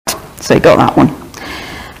So you got that one.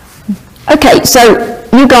 Okay, so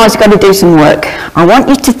you guys got to do some work. I want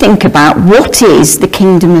you to think about what is the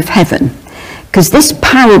kingdom of heaven, because this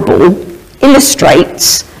parable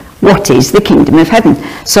illustrates what is the kingdom of heaven.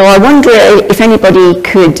 So I wonder if anybody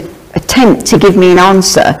could attempt to give me an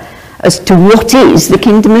answer as to what is the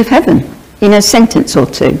kingdom of heaven in a sentence or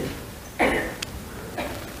two.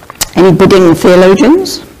 Any budding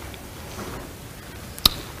theologians?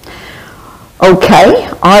 Okay,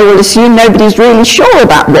 I will assume nobody's really sure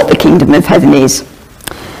about what the kingdom of heaven is.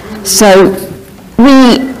 So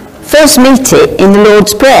we first meet it in the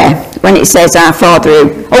Lord's Prayer when it says, Our Father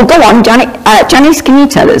who... Oh, go on, Janice, can you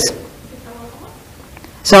tell us?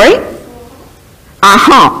 Sorry? Our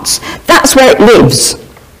hearts. That's where it lives.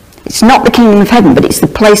 It's not the kingdom of heaven, but it's the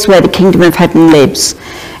place where the kingdom of heaven lives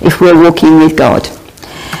if we're walking with God.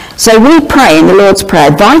 So we pray in the Lord's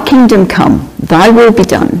Prayer, Thy kingdom come, Thy will be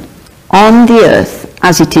done, on the earth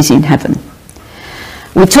as it is in heaven.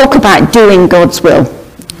 We talk about doing God's will.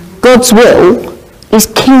 God's will is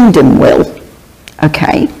kingdom will.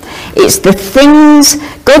 Okay? It's the things,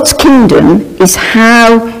 God's kingdom is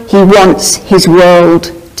how he wants his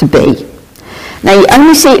world to be. Now you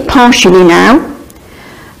only see it partially now,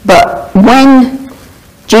 but when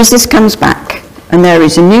Jesus comes back and there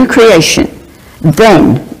is a new creation,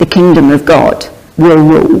 then the kingdom of God will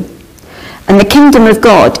rule. And the kingdom of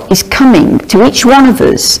God is coming to each one of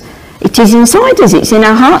us. It is inside us, it's in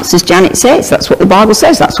our hearts, as Janet says. That's what the Bible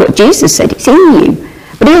says, that's what Jesus said, it's in you.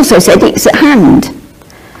 But he also said it's at hand.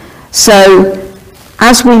 So,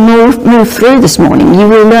 as we move through this morning, you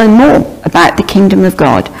will learn more about the kingdom of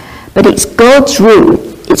God. But it's God's rule,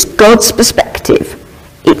 it's God's perspective,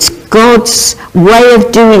 it's God's way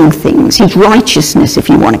of doing things, his righteousness, if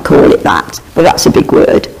you want to call it that. But that's a big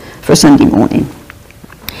word for a Sunday morning.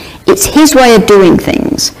 It's his way of doing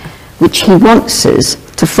things, which he wants us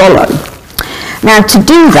to follow. Now, to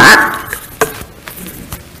do that,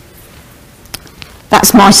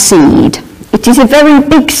 that's my seed. It is a very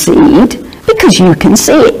big seed because you can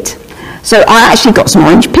see it. So I actually got some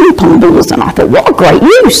orange ping pong balls and I thought, what a great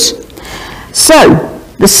use. So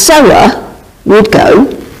the sower would go,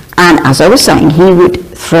 and as I was saying, he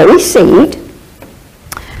would throw his seed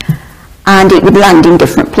and it would land in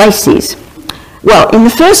different places. Well, in the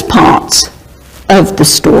first part of the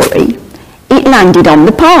story, it landed on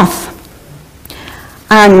the path.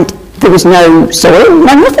 And there was no soil,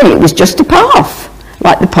 no nothing, it was just a path,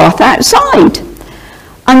 like the path outside.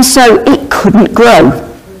 And so it couldn't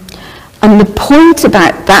grow. And the point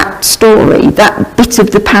about that story, that bit of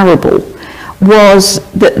the parable, was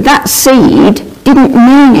that that seed didn't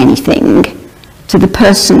mean anything to the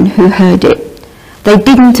person who heard it. They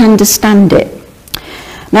didn't understand it.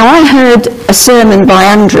 Now, I heard a sermon by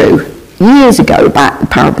Andrew years ago about the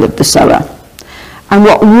parable of the sower. And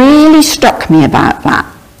what really struck me about that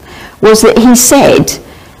was that he said,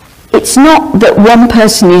 it's not that one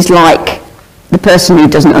person is like the person who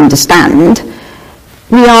doesn't understand.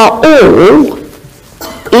 We are all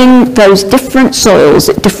in those different soils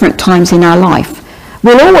at different times in our life.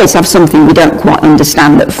 We'll always have something we don't quite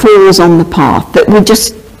understand that falls on the path that we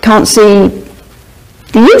just can't see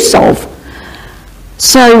the use of.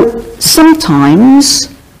 So sometimes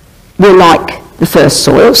we're like the first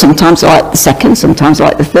soil, sometimes like the second, sometimes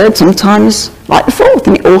like the third, sometimes like the fourth,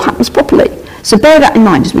 and it all happens properly. So bear that in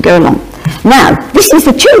mind as we go along. Now, this is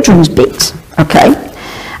the children's bit, okay?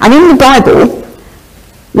 And in the Bible,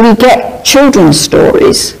 we get children's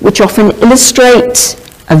stories which often illustrate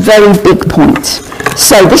a very big point.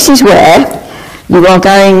 So this is where you are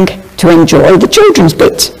going to enjoy the children's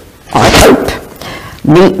bit, I hope.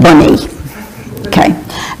 Meet Bunny. Okay.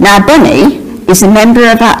 Now, Bunny is a member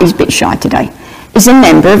of our, he's a bit shy today, is a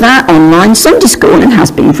member of our online Sunday school and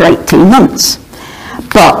has been for 18 months.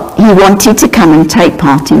 But he wanted to come and take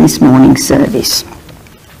part in this morning's service.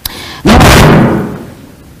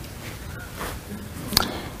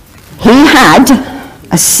 He had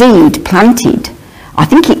a seed planted. I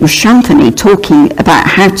think it was Shanthony talking about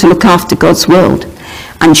how to look after God's world.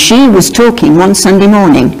 And she was talking one Sunday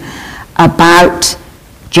morning about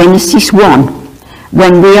Genesis 1.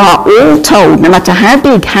 When we are all told, no matter how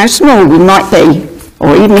big, how small we might be,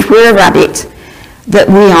 or even if we're a rabbit, that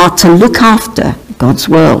we are to look after God's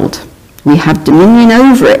world. We have dominion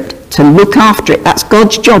over it, to look after it. That's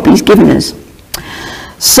God's job he's given us.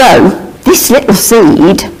 So, this little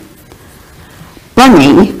seed,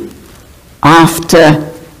 Bunny, after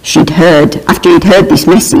he'd heard this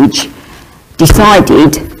message,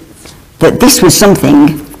 decided that this was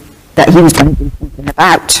something that he was going to do something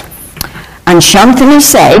about. And Shanthony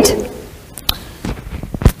said,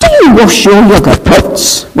 do you you wash your yoghurt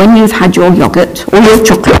pots when you've had your yoghurt or your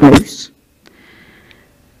chocolate mousse?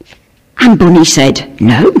 And Bunny said,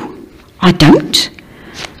 no, I don't.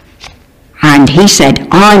 And he said,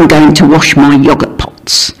 I'm going to wash my yoghurt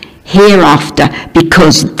pots hereafter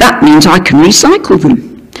because that means I can recycle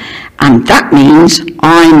them. And that means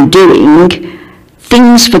I'm doing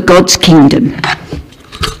things for God's kingdom.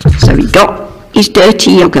 So he got his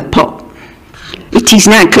dirty yoghurt pot. It is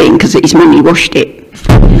now clean because his mummy washed it.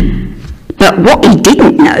 But what he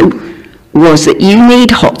didn't know was that you need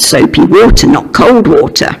hot soapy water, not cold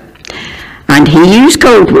water. And he used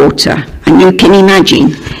cold water, and you can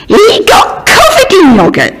imagine, he got covered in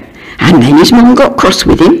yoghurt. And then his mum got cross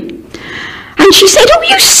with him. And she said, oh,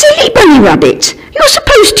 you silly bunny rabbit, you're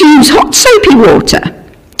supposed to use hot soapy water.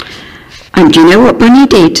 And do you know what Bunny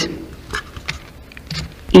did?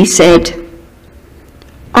 He said,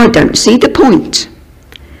 I don't see the point.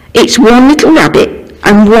 It's one little rabbit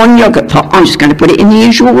and one yoghurt pot. I'm just going to put it in the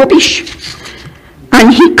usual rubbish.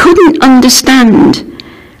 And he couldn't understand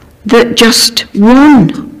that just one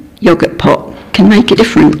yoghurt pot can make a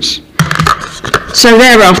difference. So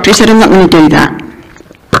thereafter he said, I'm not going to do that.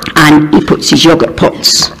 And he puts his yoghurt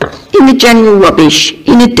pots in the general rubbish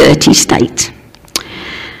in a dirty state.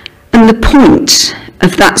 And the point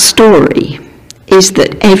of that story is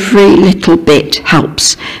that every little bit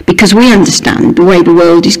helps, because we understand the way the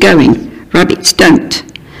world is going. Rabbits don't.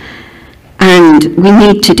 And we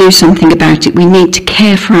need to do something about it. We need to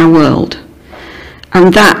care for our world.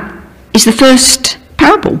 And that is the first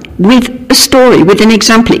parable, with a story, with an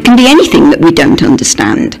example. It can be anything that we don't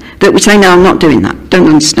understand, that we say, no, I'm not doing that, don't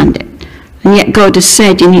understand it. And yet God has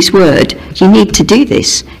said in his word, you need to do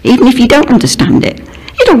this, even if you don't understand it.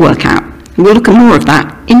 It'll work out. And we'll look at more of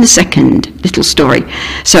that in the second little story.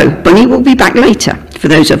 So Bunny will be back later, for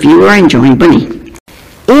those of you who are enjoying Bunny.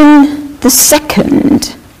 In the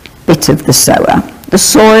second bit of the sower, the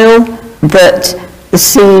soil that the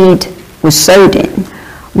seed was sowed in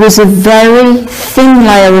was a very thin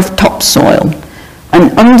layer of topsoil,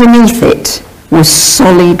 and underneath it was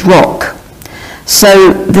solid rock.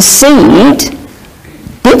 So the seed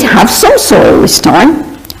did have some soil this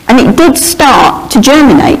time, and it did start to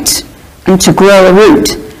germinate and to grow a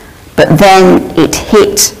root, but then it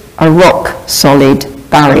hit a rock solid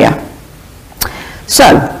barrier.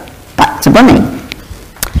 So back to Bunny.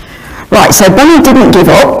 Right, so Bunny didn't give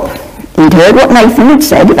up. He'd heard what Nathan had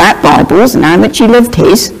said about Bibles and how much he loved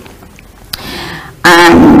his.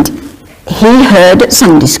 And he heard at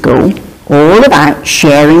Sunday school all about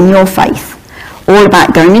sharing your faith, all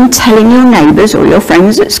about going and telling your neighbours or your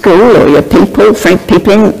friends at school or your people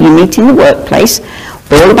you meet in the workplace,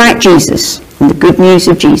 all about Jesus and the good news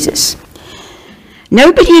of Jesus.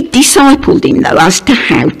 Nobody had discipled him, though, as to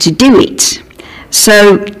how to do it.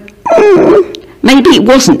 So maybe it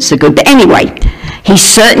wasn't so good. But anyway, he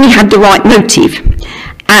certainly had the right motive.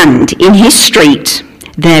 And in his street,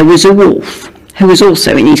 there was a wolf who was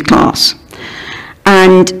also in his class.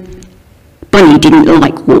 And Bunny didn't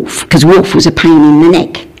like Wolf, because Wolf was a pain in the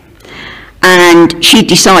neck. And she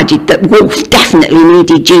decided that Wolf definitely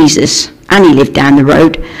needed Jesus, and he lived down the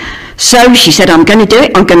road. So she said, I'm going to do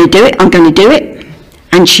it, I'm going to do it, I'm going to do it.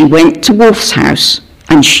 And she went to Wolf's house,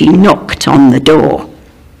 and she knocked on the door.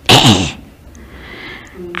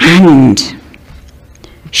 And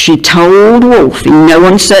she told Wolf in no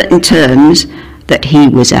uncertain terms that he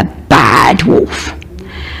was a bad wolf,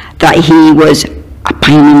 that he was a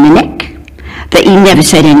pain in the neck, that he never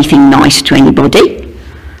said anything nice to anybody,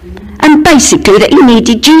 and basically that he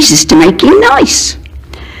needed Jesus to make him nice.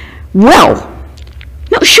 Well,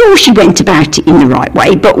 not sure she went about it in the right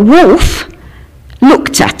way, but Wolf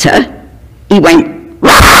looked at her, he went,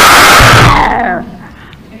 "Rawr!"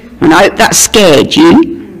 And I hope that scared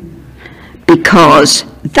you, because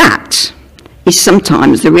that is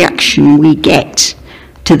sometimes the reaction we get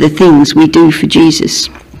to the things we do for Jesus.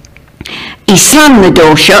 He slammed the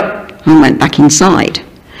door shut and went back inside.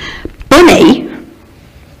 Bunny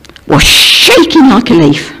was shaking like a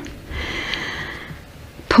leaf.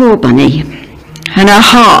 Poor Bunny. And her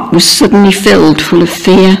heart was suddenly filled full of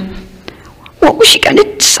fear. What was she going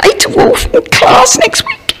to say to Wolf in class next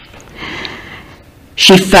week?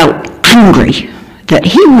 She felt angry that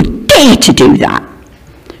he would dare to do that.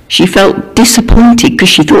 She felt disappointed because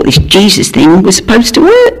she thought this Jesus thing was supposed to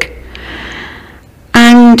work.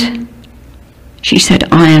 And she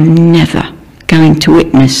said, I am never going to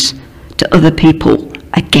witness to other people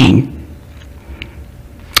again.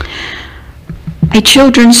 A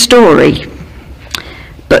children's story,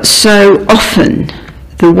 but so often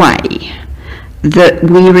the way that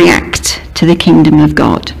we react to the kingdom of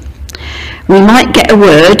God. We might get a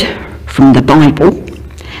word from the Bible,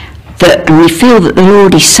 and we feel that the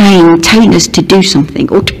Lord is telling us to do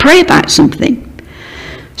something or to pray about something.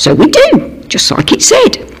 So we do, just like it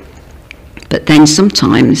said. But then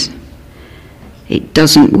sometimes it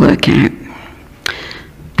doesn't work out.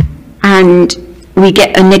 And we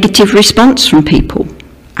get a negative response from people,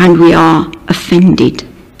 and we are offended.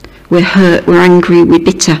 We're hurt, we're angry, we're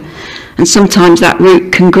bitter. And sometimes that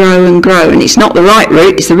root can grow and grow, and it's not the right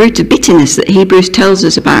root, it's the root of bitterness that Hebrews tells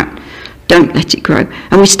us about. Don't let it grow.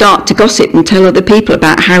 And we start to gossip and tell other people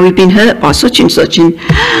about how we've been hurt by such and such, and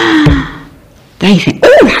they think,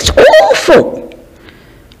 oh, that's awful.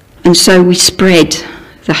 And so we spread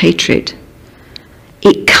the hatred.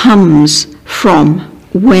 It comes from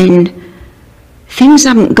when things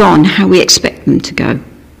haven't gone how we expect them to go.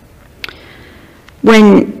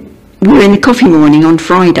 When we were in the coffee morning on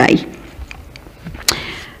Friday,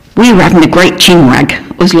 we were having a great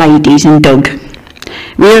chinwag, us ladies and Doug.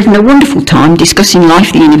 We were having a wonderful time discussing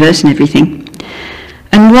life, the universe and everything.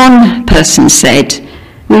 And one person said,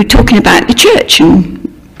 we were talking about the church and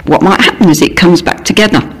what might happen as it comes back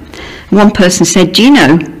together. And one person said, do you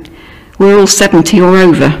know, we're all 70 or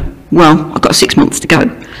over. Well, I've got 6 months to go.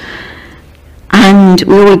 And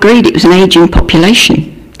we all agreed it was an ageing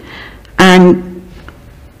population. And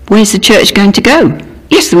where's the church going to go?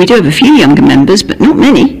 Yes, we do have a few younger members, but not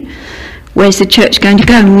many. Where's the church going to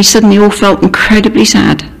go? And we suddenly all felt incredibly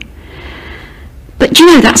sad. But do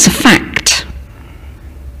you know, that's a fact.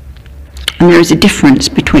 And there is a difference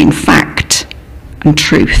between fact and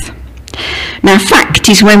truth. Now, fact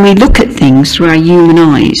is when we look at things through our human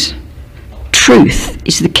eyes. Truth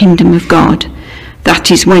is the kingdom of God.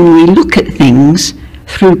 That is when we look at things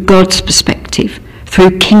through God's perspective,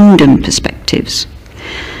 through kingdom perspectives.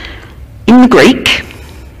 In the Greek,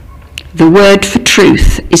 the word for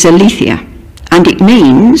truth is aletheia, and it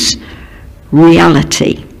means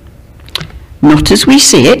reality. Not as we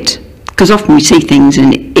see it, because often we see things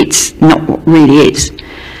and it's not what really is.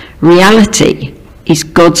 Reality is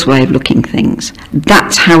God's way of looking at things.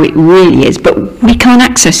 That's how it really is, but we can't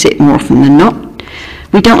access it more often than not.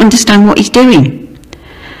 We don't understand what he's doing.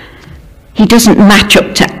 He doesn't match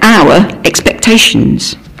up to our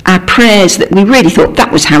expectations, our prayers that we really thought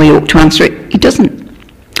that was how he ought to answer it. He doesn't.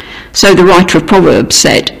 So the writer of Proverbs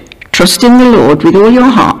said, trust in the Lord with all your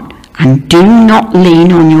heart and do not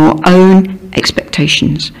lean on your own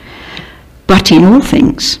expectations. But in all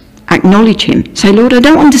things, acknowledge him. Say, Lord, I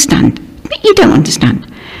don't understand. But you don't understand.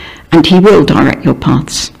 And he will direct your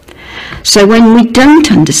paths. So when we don't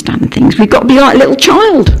understand things, we've got to be like a little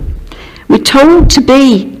child. We're told to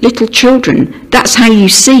be little children. That's how you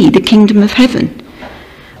see the kingdom of heaven.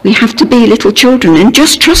 We have to be little children and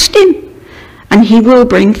just trust him. And he will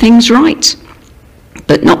bring things right.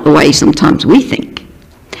 But not the way sometimes we think.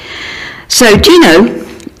 So do you know,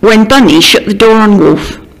 when Bunny shut the door on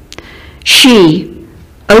Wolf, she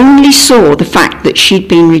only saw the fact that she'd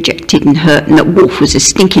been rejected and hurt and that Wolf was a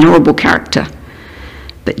stinking horrible character.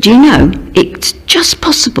 But do you know, it's just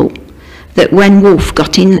possible that when Wolf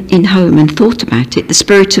got in home and thought about it, the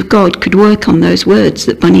Spirit of God could work on those words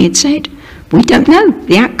that Bunny had said. We don't know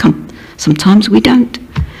the outcome. Sometimes we don't.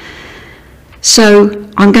 So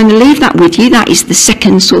I'm going to leave that with you. That is the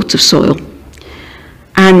second sort of soil.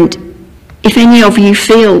 And if any of you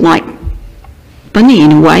feel like Bunny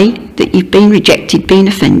in a way, that you've been rejected, been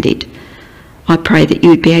offended, I pray that you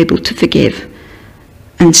would be able to forgive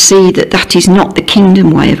and see that that is not the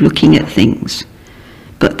kingdom way of looking at things,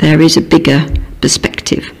 but there is a bigger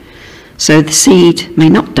perspective. So the seed may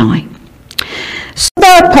not die.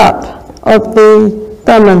 Third part of the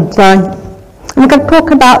sermon line, I'm going to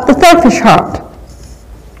talk about the selfish heart.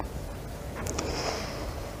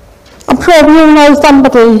 I'm sure you know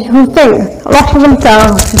somebody who thinks a lot of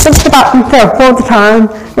themselves, who thinks about themselves all the time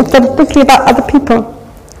instead of thinking about other people.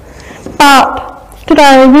 But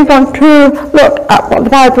today we want to look at what the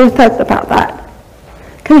Bible says about that.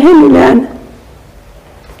 Can you hear me, Nan?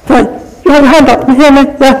 Sorry, you have a hand up, can you hear me?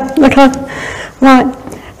 Yeah, okay. Right.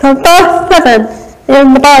 So verse 7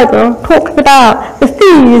 in the Bible talks about the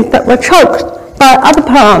seeds that were choked by other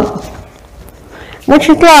plants, which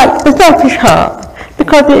is like the selfish heart,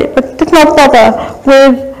 because it did not bother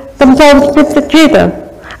with themselves with Jesus,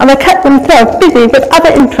 and they kept themselves busy with other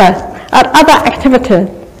interests and other activities.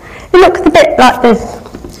 It looks a bit like this.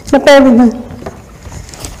 But bear with me.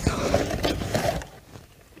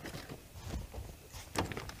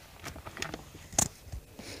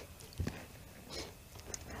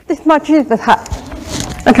 This is my Jesus hat.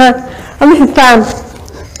 Okay, and this is Sam.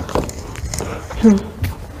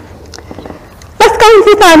 Let's go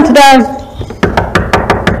into Sam today.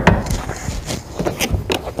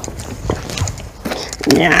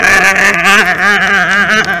 Yeah.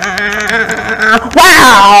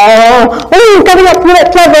 Wow! Oh, getting up to the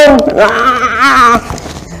next level.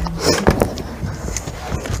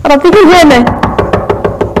 I don't think you can hear me.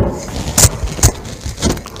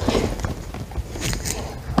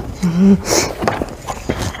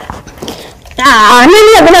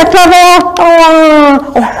 Nearly at the next level.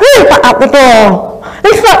 Oh, who's that out the door?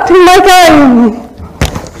 Interrupting my game.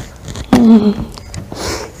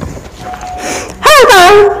 Hello,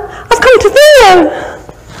 I've come to see you.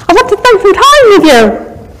 I want to spend some time with you.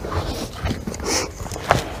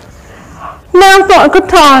 Now's not a good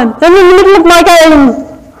time. I'm in the middle of my game.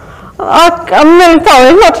 I'm really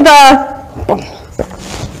sorry, not today.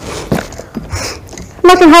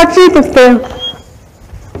 Imagine how Jesus feels.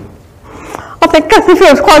 I guess he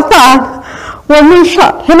feels quite bad when we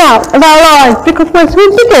shut him out of our lives because we're too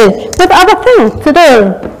busy with other things to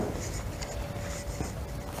do.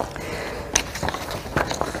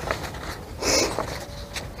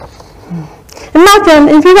 Imagine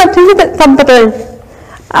if you went to visit somebody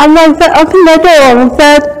and they opened their door and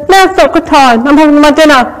said, "Now's not a good time, I'm having my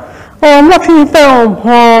dinner," or "I'm watching a film,"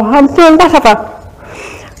 or "I'm doing whatever."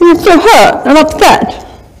 You feel hurt and upset.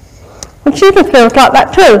 And Jesus feels like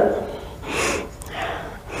that too.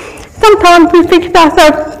 Sometimes we think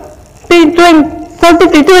ourselves being so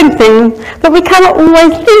busy doing things that we cannot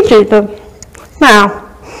always see Jesus. Now,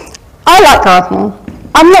 I like gardening.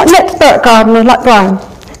 I'm not an expert gardener like Brian,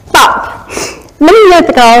 but many years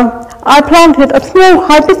ago I planted a small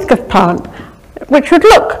hibiscus plant which should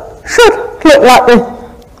look like this.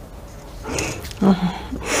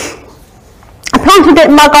 I planted it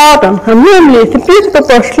in my garden, and normally it's a beautiful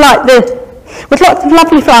bush like this with lots of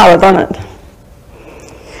lovely flowers on it.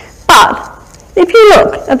 But if you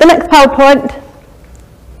look at the next PowerPoint,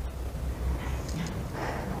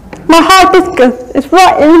 my hibiscus is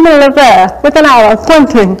right in the middle of there with an arrow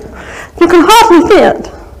pointing. You can hardly see it.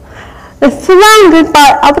 It's surrounded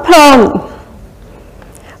by other plants.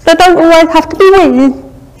 They don't always have to be weeds.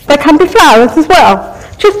 They can be flowers as well,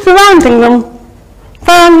 just surrounding them,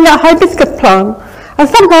 surrounding that hibiscus plant. And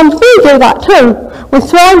sometimes we do that too. We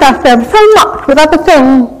surround ourselves so much with other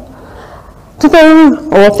things to do,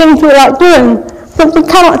 or things we like doing, that we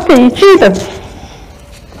cannot see Jesus.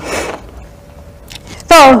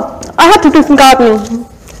 So, I had to do some gardening.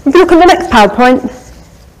 If you look at the next PowerPoint,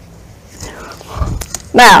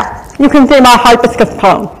 now, you can see my hibiscus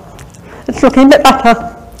plant. It's looking a bit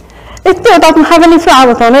better. It still doesn't have any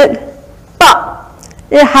flowers on it, but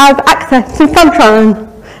it has access to sunshine.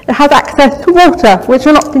 It has access to water, which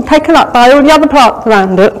will not be taken up by all the other plants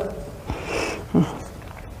around it.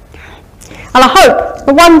 And I hope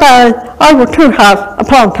that one day I will too have a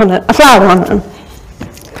plant on it, a flower on it.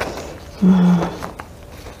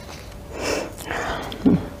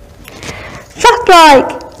 Just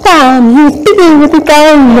like Sam, he's busy with his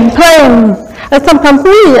game and playing, and sometimes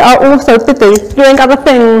we are also busy doing other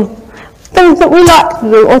things that we like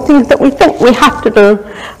to do or things that we think we have to do.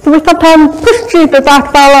 So we sometimes push Jesus out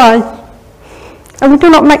of our lives and we do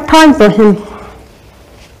not make time for him.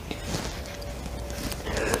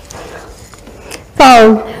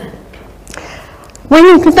 So we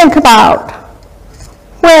need to think about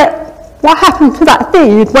what happened to that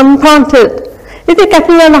seed when we planted. Is it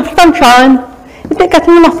getting enough sunshine? Is it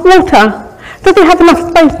getting enough water? Does it have enough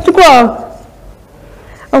space to grow?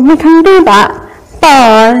 And we can do that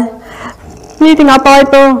by reading our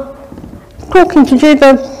Bible, talking to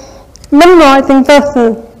Jesus, memorising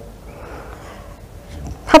verses,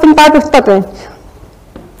 having Bible studies.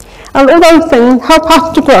 And all those things help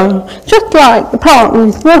us to grow, just like the plant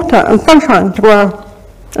needs water and sunshine to grow,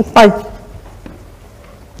 and space.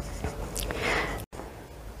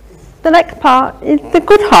 The next part is the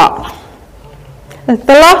good heart. It's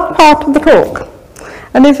the last part of the talk,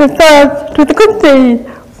 and it refers to the good seed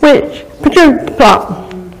which produced the plant.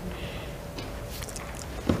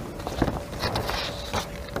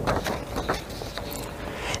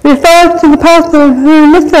 It refers to the person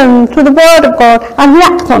who listens to the word of God and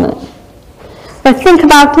reacts on it. They think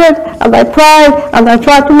about it, and they pray, and they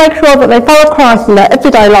try to make sure that they follow Christ in their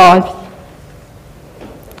everyday lives.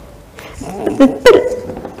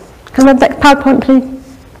 Can we have the next PowerPoint, please?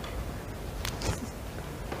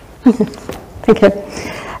 Thank you.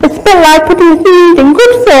 It's a bit like putting seed in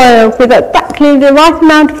good soil with exactly the right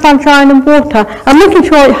amount of sunshine and water, and making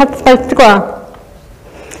sure it has space to grow.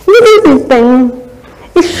 If you do these things,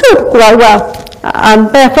 it should grow well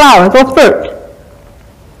and bear flowers or fruit.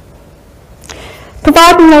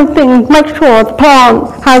 Providing those things, make sure the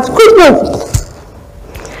plant has good roots,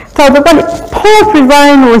 so that when it pours with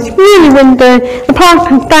rain or it's really windy, the plant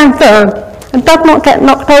can stand firm and does not get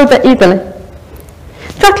knocked over easily.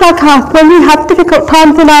 Just like us, when we have difficult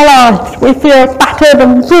times in our lives, we feel battered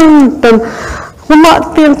and bruised, and we might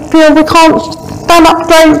feel we can't stand up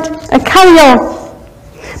straight and carry on.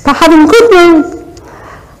 But having good news,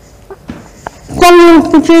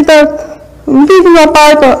 belonging to Jesus, reading your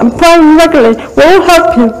Bible and praying regularly will all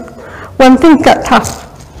help you when things get tough.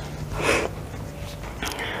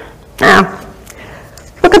 Now,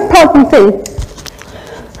 look at pregnancy.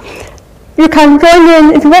 You can join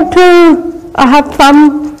in if you want to. I have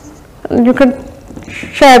some you can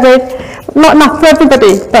share with. Not enough for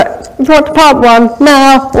everybody, but if you want to part one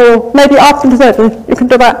now or maybe after the service, you can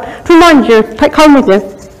do that. To remind you, take home with you.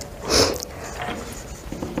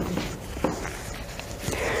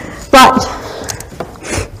 Right.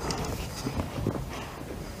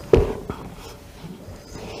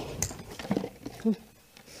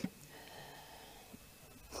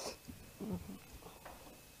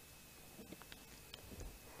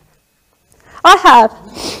 I have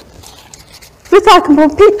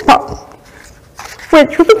recyclable peat pots,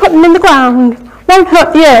 which if you put them in the ground, won't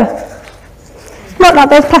hurt the earth. Not like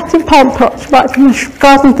those plastic plant pots right from the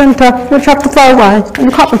garden centre, which you have to throw away and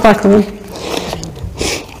you can't recycle them.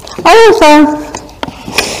 I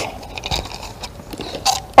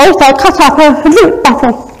also cut up a root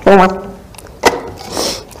bottle for one.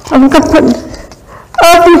 And I'm going to put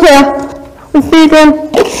earth in here with seed in,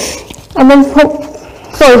 and then put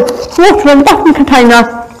water in the bottom container.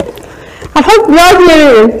 I hope the idea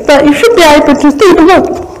is that you should be able to see the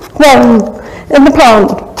roots growing in the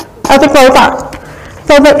plant as it grows up,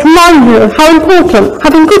 so that reminds you how important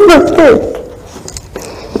having good roots is.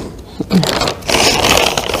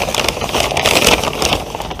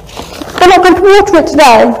 I'm not going to water it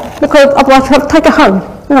today because otherwise I have to take it home,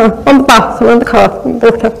 on the bus or in the car and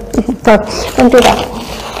water. So don't do that.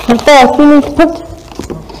 And first you need to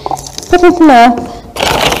put in some earth.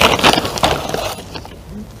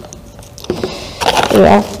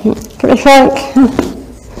 Yeah, give it a shake.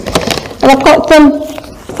 And I've got some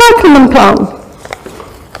cyclamen plants,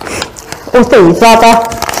 or seeds rather.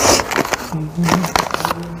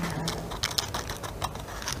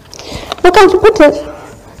 We're going to put it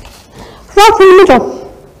right in the middle.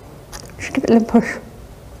 Just give it a little push.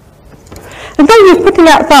 And don't use putting it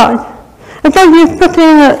outside. And don't use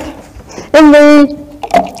putting it in the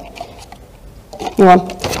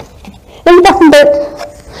bottom bit.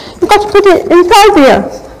 You've got to put it inside the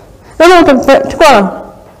earth in order for it to grow.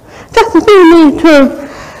 Just as we need to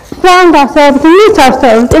ground ourselves and root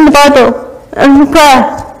ourselves in the Bible and in prayer.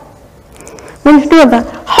 We need to do that.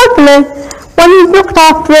 Hopefully, when you've looked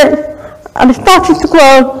after it and it's starting to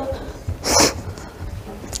grow,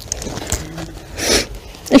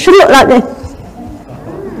 it should look like this.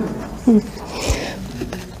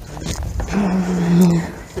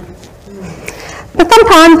 But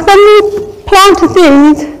sometimes when we plant a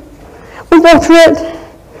seed, we water it,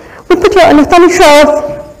 we put it on a sunny shelf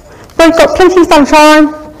where it's got plenty of sunshine,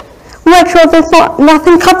 we make sure there's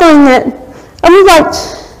nothing covering it, and we wait.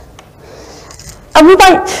 And we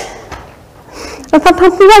wait. And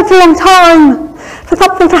sometimes we wait a long time for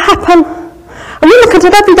something to happen. And we look at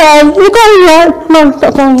it every day. Is it growing yet? No, it's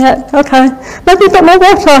not growing yet. Okay. Maybe a bit more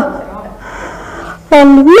water.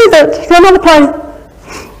 And move it to another place.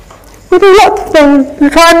 We do lots of things to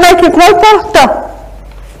try and make it grow faster.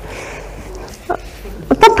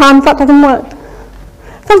 But sometimes that doesn't work.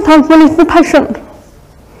 Sometimes we need to be patient.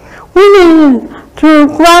 We need to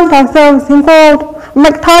ground ourselves in God,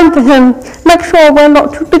 make time for Him, make sure we're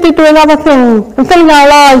not too busy doing other things and filling our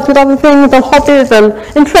lives with other things and hobbies and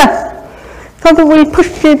interests, so that we push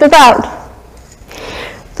Jesus out.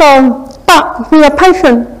 So, but we are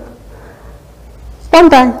patient. One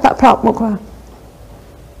day that plant will grow.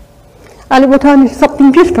 And it will turn into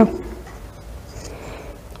something beautiful.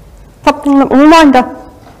 Something that will remind us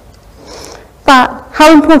that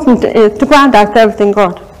how important it is to ground ourselves in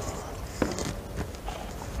God.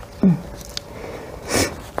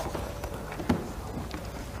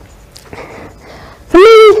 For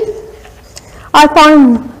me, I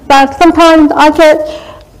find that sometimes I get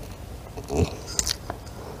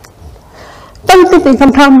very busy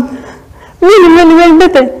sometimes, really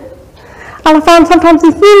busy. And I find sometimes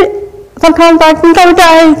sometimes I can go a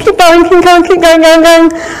day, keep going,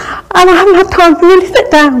 and I haven't had time to really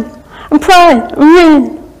sit down and pray and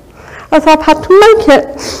read. And so I've had to make it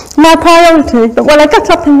my priority that when I get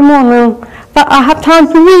up in the morning, that I have time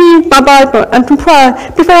to read my Bible and to pray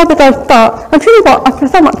before the day starts. And you know what? I feel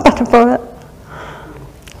so much better for it.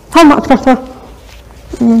 So much better.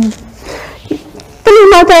 Filling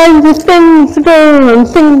my days with things to do and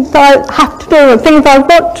things I have to do and things I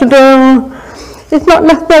want to do is not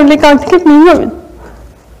necessarily going to give me room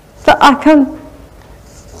that I can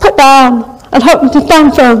put down and hope to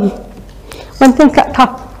stand firm when things get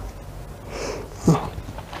tough.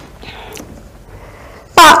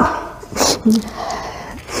 But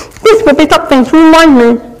this will be something to remind me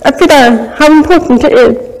every day how important it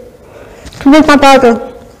is to read my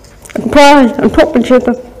Bible and pray and talk with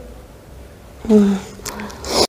Jesus.